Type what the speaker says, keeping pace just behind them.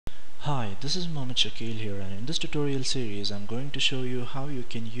Hi, this is Mohammed Shakil here, and in this tutorial series I'm going to show you how you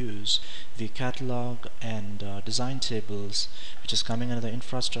can use the catalog and design tables which is coming under the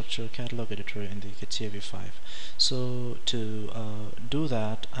infrastructure catalog editor in the Catia v5. So to do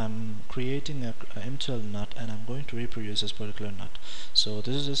that, I'm creating a M12 Nutt and I'm going to reproduce this particular Nutt. So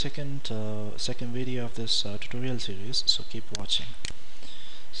this is the second video of this tutorial series, so keep watching.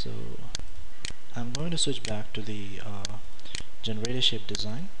 So I'm going to switch back to the generated shape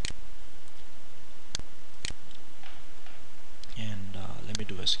design. And let me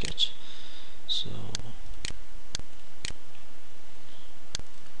do a sketch. So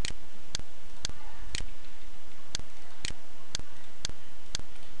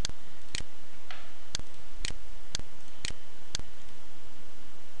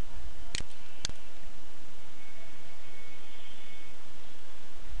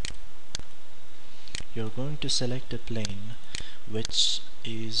you're going to select a plane which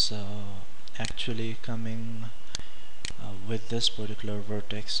is actually coming with this particular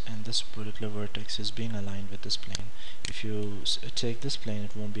vertex, and this particular vertex is being aligned with this plane. If you take this plane,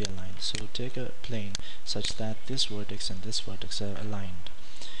 it won't be aligned. So take a plane such that this vertex and this vertex are aligned,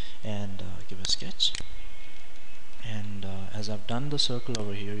 and give a sketch. And as I've done the circle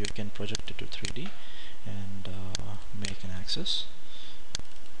over here, you can project it to 3D and make an axis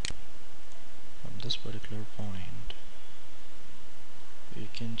from this particular point. You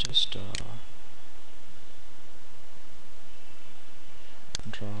can just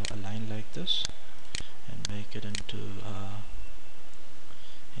draw a line like this and make it into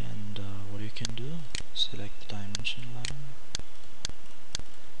what you can do, select the dimension line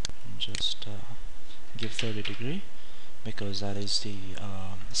and just give 30 degree, because that is the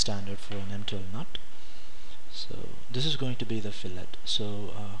standard for an M12 Nutt. So this is going to be the fillet,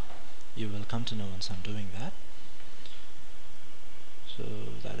 so you will come to know once I'm doing that. So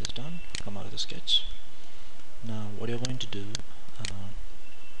that is done. Come out of the sketch. Now what you're going to do,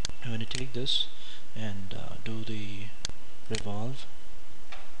 I'm going to take this and do the revolve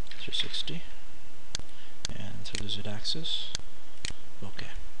 360 and through the Z axis.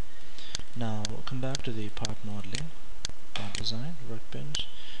 Okay. Now come back to the part modeling, part design, workbench,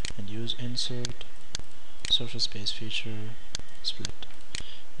 and use insert, surface base feature, split,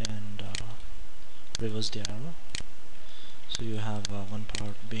 and reverse the arrow. So you have one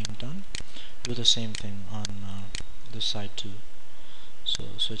part being done. Do the same thing on this side too. So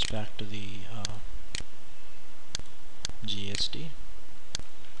switch back to the GSD.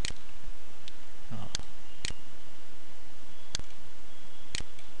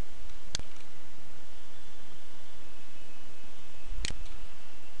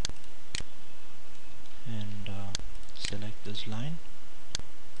 And select this line,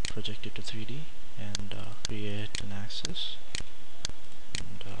 project it to 3D, and create an axis.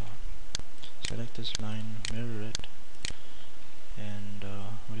 And select this line, mirror it, and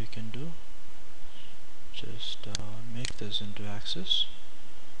what you can do, just make this into axis,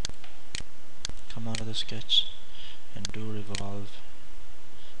 come out of the sketch and do revolve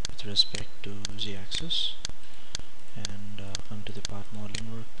with respect to Z axis, and come to the part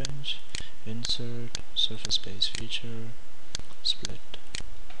modeling workbench, insert, surface base feature, split,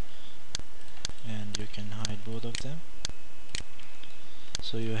 and you can hide both of them.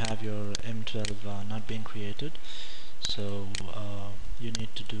 So you have your M12 not being created. So you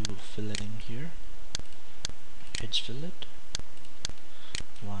need to do filleting here, edge fillet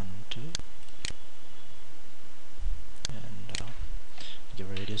 1, 2, and give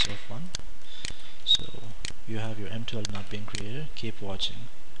a radius of 1. So you have your M12 not being created. Keep watching.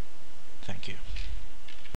 Thank you.